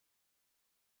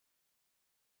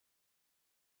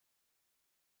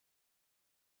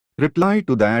Reply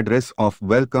to the address of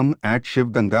welcome at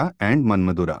Shivaganga and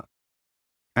Manmadura.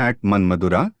 At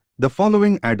Manmadura, the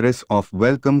following address of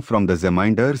welcome from the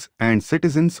Zemindars and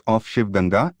citizens of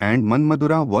Shivaganga and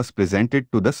Manmadura was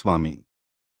presented to the Swami.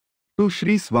 To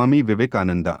Sri Swami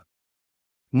Vivekananda.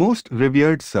 Most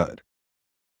revered Sir,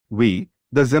 we,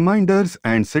 the Zemindars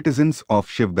and citizens of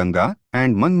Shivaganga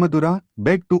and Manmadura,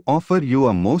 beg to offer you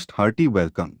a most hearty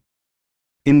welcome.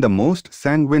 In the most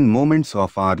sanguine moments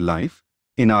of our life,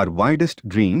 in our widest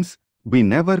dreams, we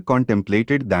never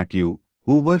contemplated that you,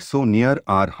 who were so near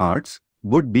our hearts,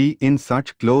 would be in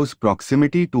such close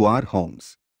proximity to our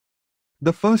homes.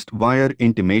 The first wire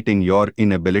intimating your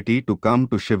inability to come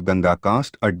to Shivaganga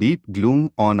cast a deep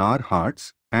gloom on our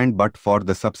hearts, and but for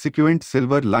the subsequent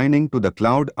silver lining to the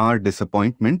cloud, our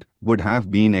disappointment would have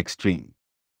been extreme.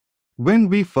 When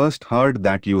we first heard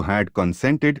that you had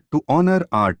consented to honor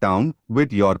our town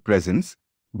with your presence,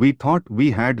 we thought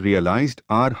we had realized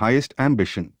our highest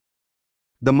ambition.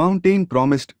 The mountain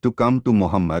promised to come to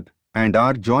Muhammad, and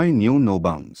our joy knew no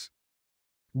bounds.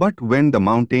 But when the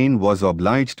mountain was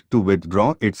obliged to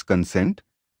withdraw its consent,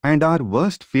 and our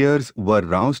worst fears were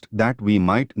roused that we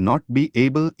might not be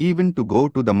able even to go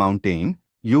to the mountain,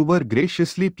 you were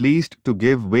graciously pleased to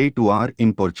give way to our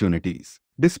importunities.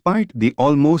 Despite the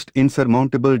almost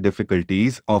insurmountable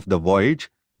difficulties of the voyage,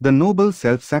 the noble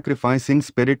self-sacrificing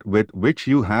spirit with which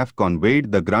you have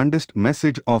conveyed the grandest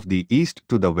message of the East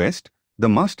to the West, the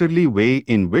masterly way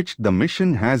in which the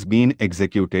mission has been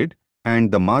executed,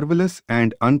 and the marvelous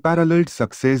and unparalleled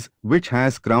success which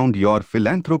has crowned your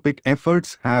philanthropic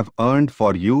efforts have earned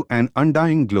for you an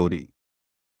undying glory.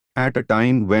 At a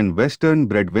time when Western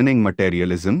breadwinning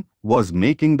materialism was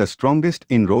making the strongest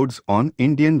inroads on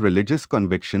Indian religious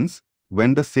convictions,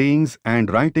 when the sayings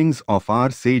and writings of our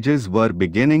sages were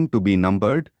beginning to be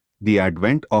numbered, the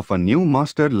advent of a new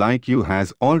master like you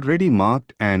has already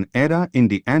marked an era in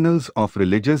the annals of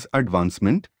religious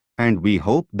advancement, and we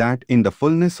hope that in the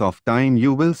fullness of time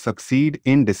you will succeed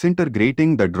in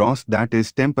disintegrating the dross that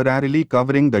is temporarily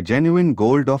covering the genuine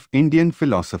gold of Indian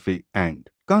philosophy and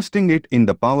casting it in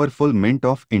the powerful mint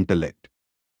of intellect.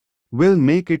 Will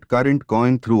make it current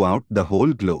coin throughout the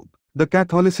whole globe. The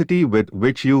Catholicity with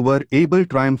which you were able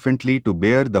triumphantly to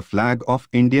bear the flag of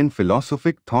Indian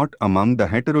philosophic thought among the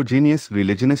heterogeneous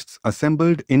religionists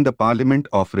assembled in the Parliament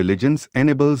of Religions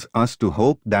enables us to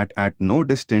hope that at no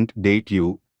distant date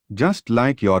you, just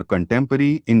like your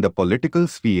contemporary in the political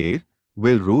sphere,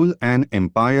 will rule an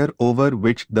empire over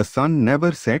which the sun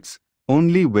never sets,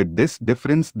 only with this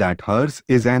difference that hers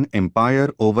is an empire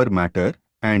over matter,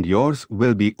 and yours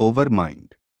will be over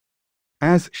mind.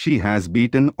 As she has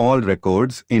beaten all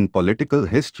records in political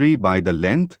history by the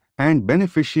length and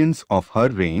beneficence of her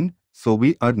reign, so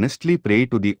we earnestly pray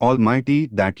to the Almighty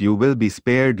that you will be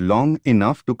spared long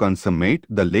enough to consummate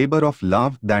the labor of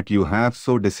love that you have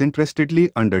so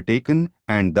disinterestedly undertaken,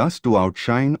 and thus to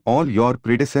outshine all your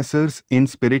predecessors in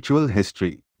spiritual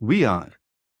history. We are,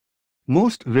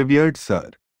 most revered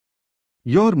Sir,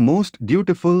 your most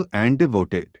dutiful and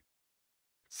devoted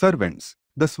servants.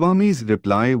 The Swami's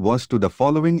reply was to the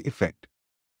following effect.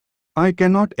 I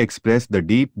cannot express the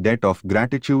deep debt of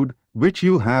gratitude which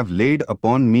you have laid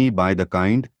upon me by the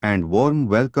kind and warm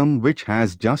welcome which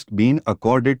has just been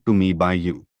accorded to me by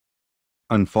you.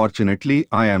 Unfortunately,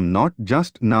 I am not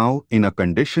just now in a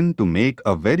condition to make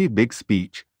a very big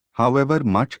speech, however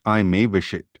much I may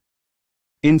wish it.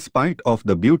 In spite of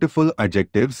the beautiful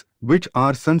adjectives which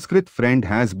our Sanskrit friend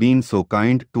has been so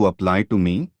kind to apply to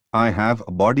me, I have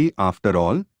a body after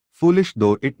all, foolish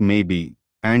though it may be,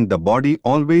 and the body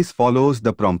always follows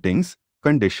the promptings,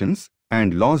 conditions,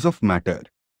 and laws of matter.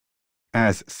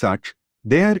 As such,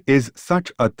 there is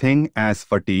such a thing as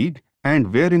fatigue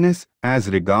and weariness as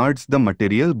regards the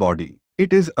material body.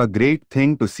 It is a great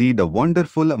thing to see the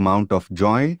wonderful amount of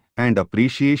joy and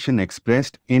appreciation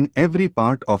expressed in every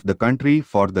part of the country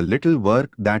for the little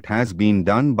work that has been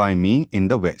done by me in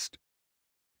the West.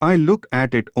 I look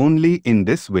at it only in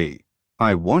this way.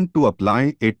 I want to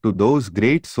apply it to those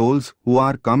great souls who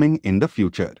are coming in the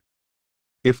future.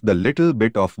 If the little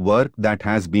bit of work that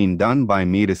has been done by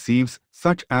me receives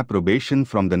such approbation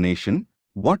from the nation,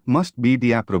 what must be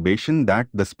the approbation that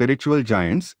the spiritual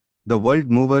giants, the world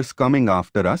movers coming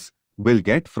after us, will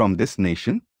get from this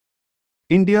nation?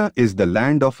 India is the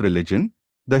land of religion.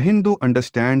 The Hindu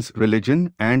understands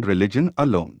religion and religion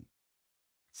alone.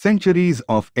 Centuries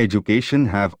of education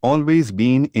have always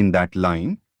been in that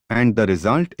line, and the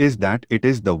result is that it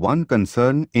is the one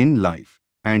concern in life,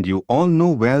 and you all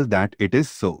know well that it is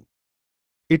so.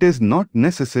 It is not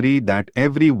necessary that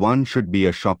every one should be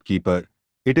a shopkeeper.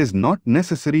 It is not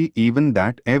necessary even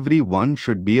that every one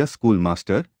should be a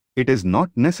schoolmaster. It is not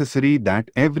necessary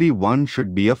that everyone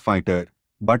should be a fighter,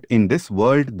 but in this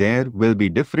world there will be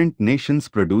different nations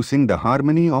producing the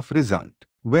harmony of result.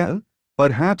 Well,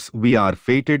 perhaps we are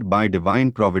fated by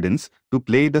divine providence to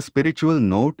play the spiritual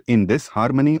note in this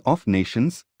harmony of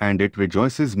nations, and it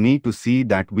rejoices me to see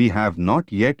that we have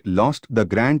not yet lost the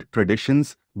grand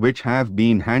traditions which have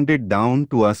been handed down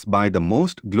to us by the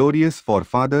most glorious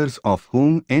forefathers of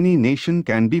whom any nation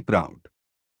can be proud.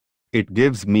 It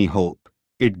gives me hope.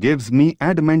 It gives me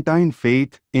adamantine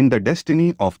faith in the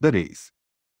destiny of the race.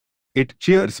 It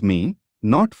cheers me,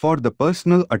 not for the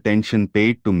personal attention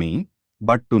paid to me,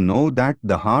 but to know that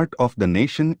the heart of the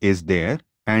nation is there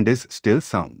and is still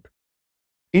sound.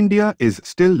 India is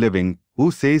still living,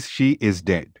 who says she is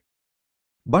dead?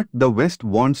 But the West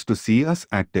wants to see us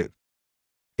active.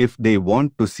 If they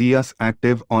want to see us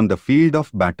active on the field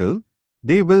of battle,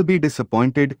 they will be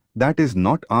disappointed that is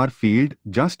not our field,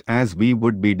 just as we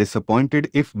would be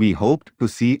disappointed if we hoped to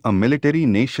see a military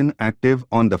nation active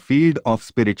on the field of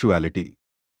spirituality.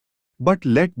 But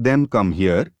let them come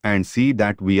here and see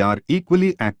that we are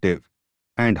equally active,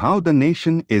 and how the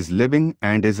nation is living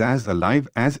and is as alive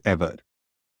as ever.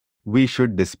 We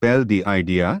should dispel the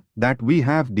idea that we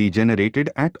have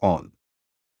degenerated at all.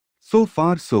 So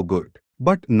far so good.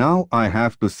 But now I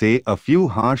have to say a few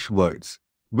harsh words,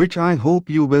 which I hope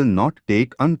you will not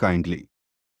take unkindly.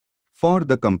 For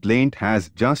the complaint has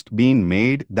just been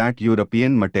made that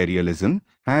European materialism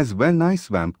has well nigh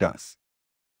swamped us.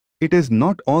 It is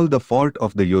not all the fault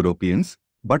of the Europeans,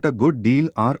 but a good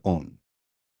deal our own.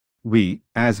 We,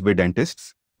 as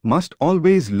Vedanthists, must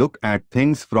always look at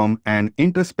things from an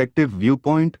introspective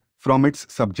viewpoint, from its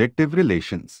subjective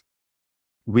relations.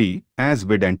 We, as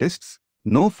Vedanthists,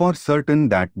 know for certain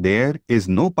that there is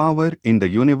no power in the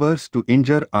universe to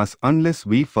injure us unless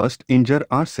we first injure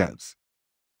ourselves.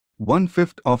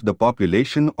 1/5 of the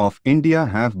population of India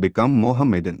have become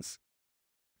Mohammedans.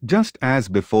 Just as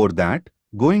before that,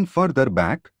 going further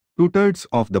back, 2/3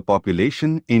 of the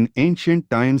population in ancient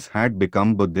times had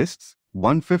become Buddhists,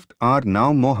 1/5 are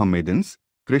now Mohammedans.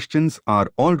 Christians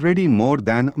are already more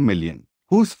than 1 million.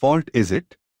 Whose fault is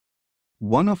it?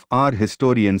 One of our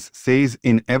historians says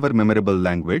in ever memorable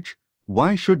language,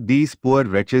 "Why should these poor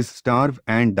wretches starve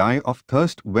and die of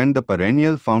thirst when the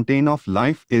perennial fountain of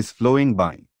life is flowing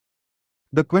by?"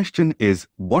 The question is,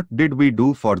 what did we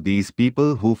do for these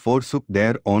people who forsook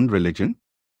their own religion?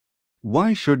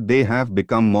 Why should they have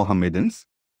become Mohammedans?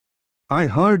 I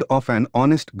heard of an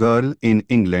honest girl in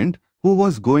England who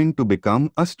was going to become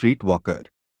a street walker.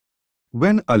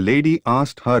 When a lady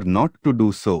asked her not to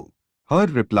do so, her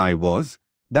reply was,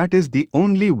 "That is the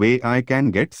only way I can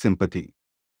get sympathy.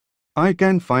 I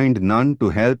can find none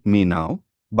to help me now,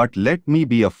 but let me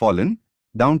be a fallen,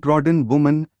 downtrodden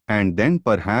woman, and then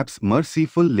perhaps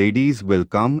merciful ladies will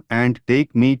come and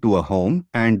take me to a home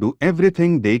and do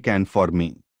everything they can for me."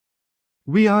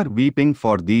 We are weeping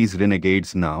for these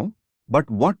renegades now, but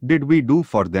what did we do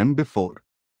for them before?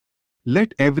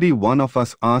 Let every one of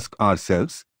us ask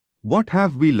ourselves, what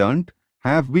have we learnt?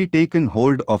 Have we taken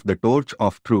hold of the torch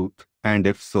of truth, and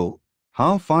if so,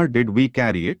 how far did we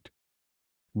carry it?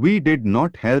 We did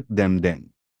not help them then.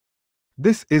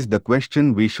 This is the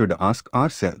question we should ask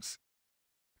ourselves.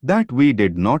 That we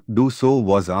did not do so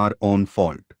was our own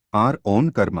fault, our own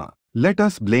karma. Let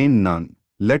us blame none.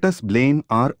 Let us blame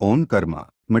our own karma.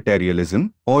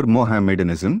 Materialism, or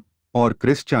Mohammedanism, or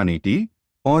Christianity,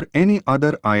 or any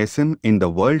other ism in the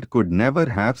world could never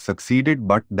have succeeded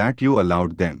but that you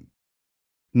allowed them.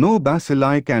 No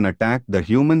bacilli can attack the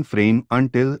human frame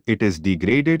until it is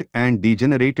degraded and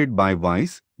degenerated by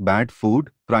vice, bad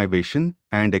food, privation,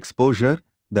 and exposure.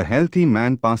 The healthy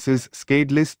man passes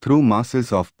scatheless through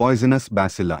masses of poisonous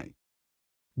bacilli.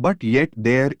 But yet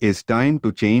there is time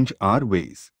to change our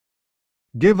ways.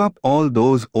 Give up all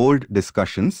those old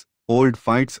discussions, old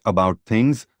fights about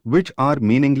things which are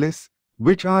meaningless,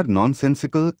 which are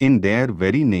nonsensical in their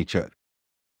very nature.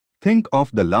 Think of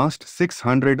the last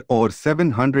 600 or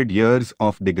 700 years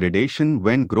of degradation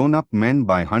when grown-up men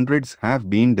by hundreds have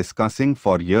been discussing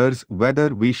for years whether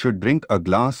we should drink a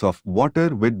glass of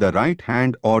water with the right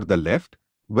hand or the left,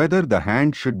 whether the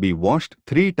hand should be washed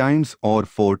 3 times or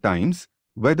 4 times,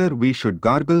 whether we should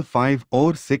gargle 5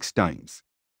 or 6 times.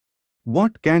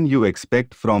 What can you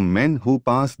expect from men who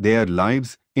pass their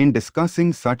lives in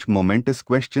discussing such momentous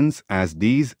questions as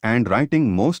these and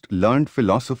writing most learned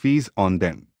philosophies on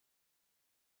them?